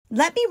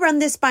Let me run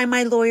this by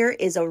my lawyer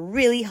is a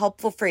really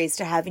helpful phrase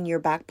to have in your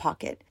back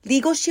pocket.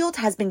 Legal Shield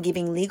has been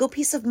giving legal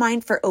peace of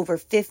mind for over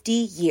 50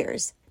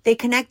 years. They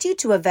connect you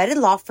to a vetted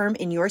law firm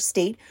in your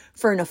state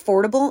for an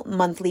affordable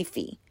monthly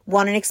fee.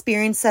 Want an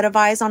experienced set of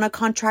eyes on a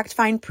contract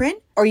fine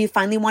print? Or you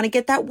finally want to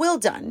get that will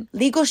done?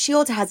 Legal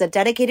Shield has a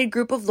dedicated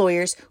group of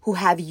lawyers who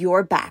have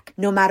your back,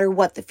 no matter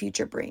what the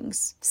future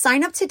brings.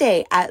 Sign up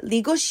today at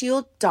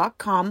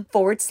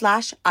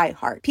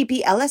LegalShield.com/iHeart.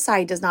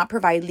 PPLSI does not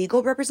provide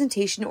legal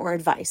representation or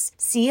advice.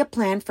 See a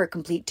plan for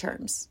complete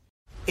terms.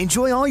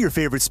 Enjoy all your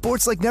favorite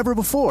sports like never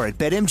before at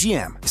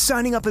BetMGM.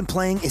 Signing up and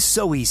playing is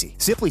so easy.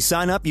 Simply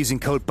sign up using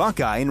code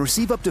Buckeye and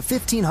receive up to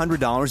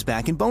 $1,500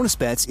 back in bonus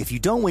bets if you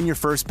don't win your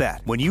first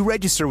bet. When you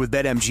register with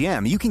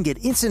BetMGM, you can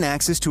get instant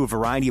access to a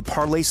variety of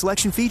parlay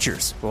selection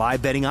features,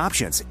 live betting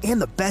options,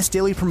 and the best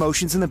daily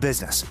promotions in the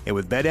business. And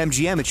with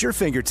BetMGM at your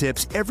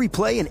fingertips, every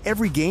play and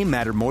every game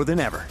matter more than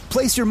ever.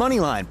 Place your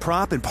moneyline,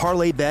 prop, and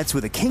parlay bets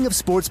with the king of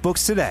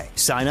sportsbooks today.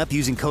 Sign up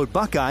using code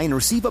Buckeye and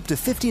receive up to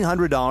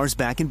 $1,500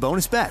 back in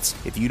bonus bets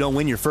if you don't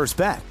win your first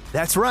bet.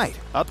 That's right,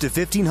 up to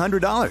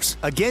 $1,500.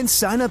 Again,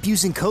 sign up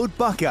using code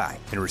Buckeye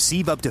and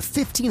receive up to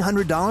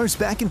 $1,500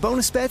 back in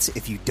bonus bets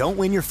if you don't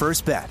win your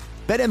first bet.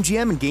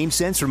 BetMGM and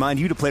GameSense remind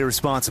you to play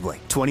responsibly.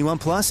 21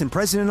 plus and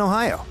present in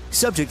Ohio.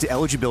 Subject to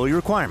eligibility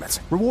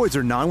requirements. Rewards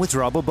are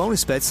non-withdrawable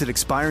bonus bets that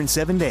expire in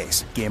 7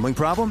 days. Gambling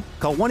problem?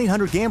 Call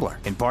 1-800-GAMBLER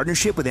in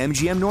partnership with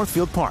MGM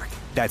Northfield Park.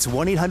 That's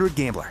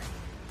 1-800-GAMBLER.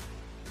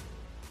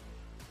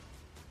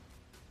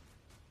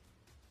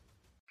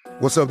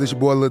 What's up, this your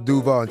boy Lil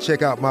Duval, and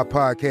check out my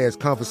podcast,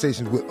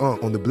 Conversations with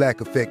Unc, on the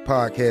Black Effect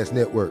Podcast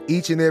Network.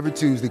 Each and every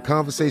Tuesday,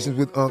 Conversations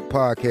with Unc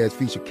podcast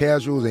feature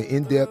casual and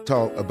in-depth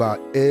talk about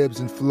ebbs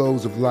and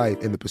flows of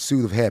life and the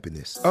pursuit of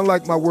happiness.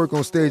 Unlike my work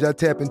on stage, I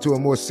tap into a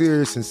more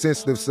serious and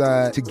sensitive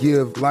side to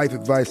give life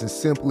advice and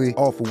simply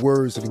offer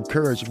words of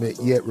encouragement,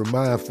 yet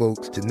remind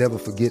folks to never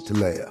forget to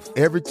laugh.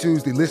 Every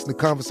Tuesday, listen to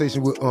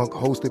Conversation with Unc,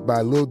 hosted by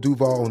Lil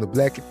Duval on the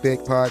Black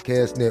Effect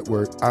Podcast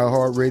Network,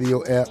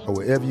 iHeartRadio app, or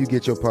wherever you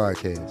get your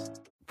podcasts.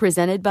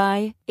 Presented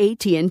by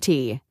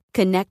AT&T.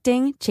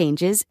 Connecting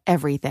changes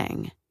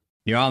everything.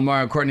 You're on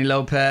Mario Courtney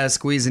Lopez,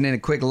 squeezing in a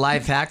quick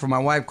life hack for my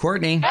wife,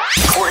 Courtney.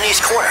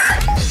 Courtney's Corner.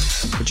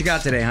 What you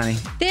got today, honey?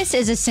 This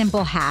is a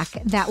simple hack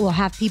that will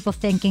have people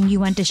thinking you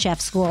went to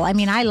chef school. I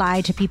mean, I lie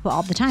to people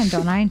all the time,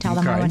 don't I? And tell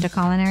them I went to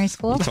culinary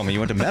school. You told me you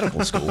went to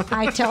medical school.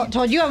 I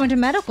told you I went to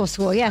medical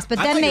school, yes. But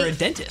then I thought you were a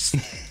dentist.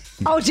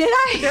 Oh, did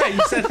I? Yeah, you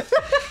said.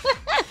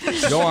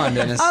 Go on,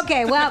 Dennis.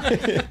 Okay, well,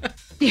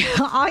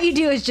 all you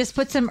do is just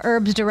put some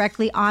herbs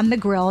directly on the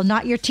grill,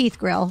 not your teeth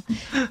grill,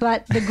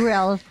 but the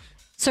grill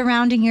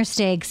surrounding your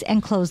steaks,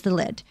 and close the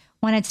lid.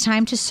 When it's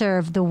time to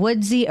serve, the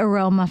woodsy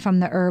aroma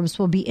from the herbs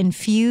will be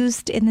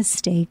infused in the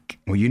steak.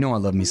 Well, you know I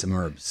love me some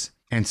herbs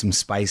and some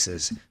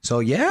spices.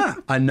 So yeah,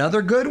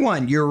 another good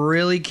one. You're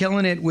really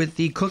killing it with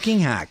the cooking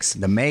hacks.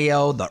 The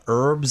mayo, the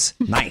herbs.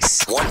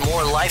 Nice. Want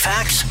more life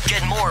hacks?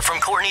 Get more from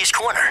Courtney's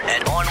Corner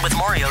at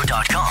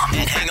OnWithMario.com.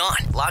 And hang on,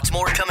 lots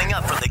more coming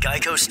up from the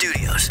Geico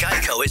Studios.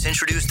 Geico has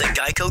introduced the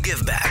Geico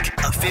Give Back,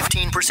 a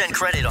 15%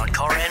 credit on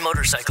car and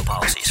motorcycle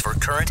policies for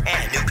current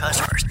and new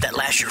customers that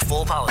last your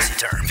full policy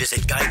term.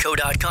 Visit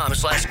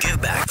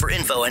geico.com/giveback for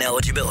info and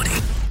eligibility.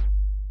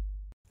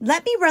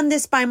 Let me run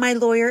this by my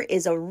lawyer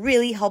is a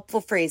really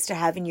helpful phrase to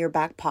have in your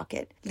back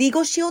pocket.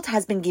 Legal Shield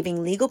has been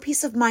giving legal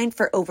peace of mind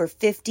for over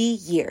 50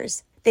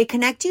 years. They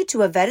connect you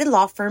to a vetted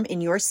law firm in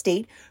your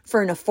state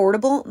for an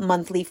affordable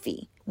monthly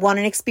fee. Want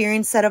an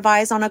experienced set of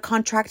eyes on a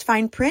contract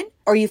fine print?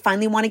 Or you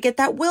finally want to get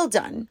that will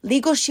done?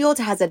 Legal Shield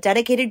has a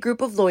dedicated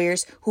group of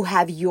lawyers who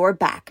have your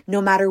back,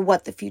 no matter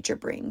what the future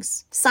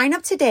brings. Sign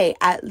up today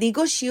at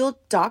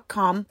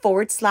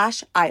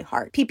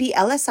LegalShield.com/iHeart.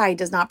 PPLSI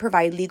does not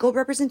provide legal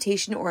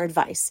representation or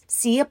advice.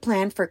 See a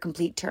plan for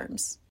complete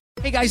terms.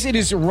 Hey guys, it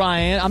is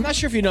Ryan. I'm not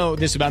sure if you know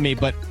this about me,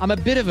 but I'm a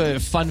bit of a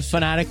fun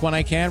fanatic when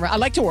I can. I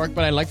like to work,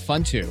 but I like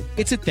fun too.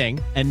 It's a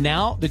thing. And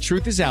now the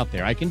truth is out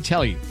there. I can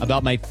tell you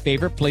about my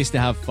favorite place to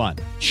have fun.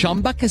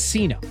 Chumba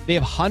Casino. They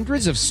have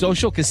hundreds of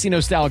social casino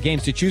style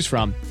games to choose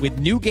from with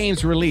new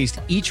games released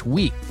each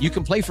week. You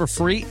can play for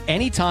free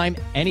anytime,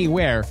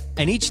 anywhere.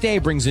 And each day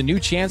brings a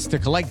new chance to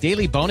collect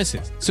daily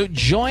bonuses. So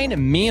join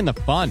me in the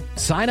fun.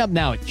 Sign up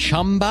now at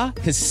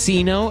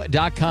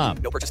ChumbaCasino.com.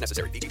 No purchase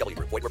necessary. VGW.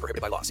 Void where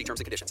prohibited by law. See terms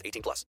and conditions.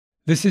 18+.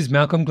 This is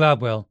Malcolm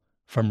Gladwell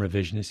from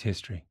Revisionist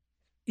History.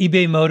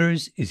 eBay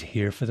Motors is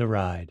here for the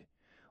ride.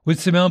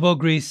 With some elbow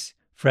grease,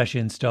 fresh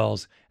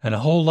installs, and a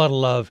whole lot of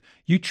love,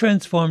 you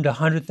transformed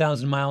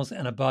 100,000 miles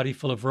and a body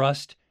full of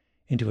rust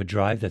into a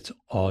drive that's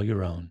all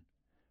your own.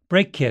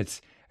 Brake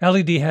kits,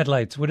 LED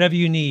headlights, whatever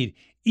you need,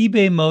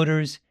 eBay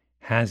Motors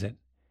has it.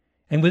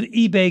 And with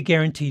eBay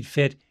Guaranteed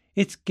Fit,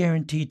 it's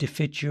guaranteed to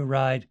fit your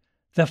ride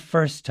the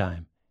first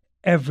time,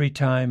 every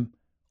time,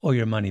 or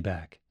your money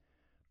back.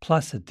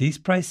 Plus, at these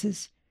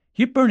prices,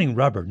 you're burning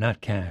rubber,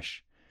 not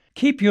cash.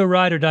 Keep your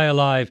ride or die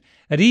alive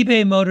at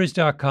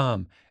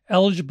ebaymotors.com.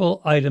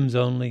 Eligible items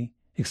only.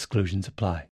 Exclusions apply.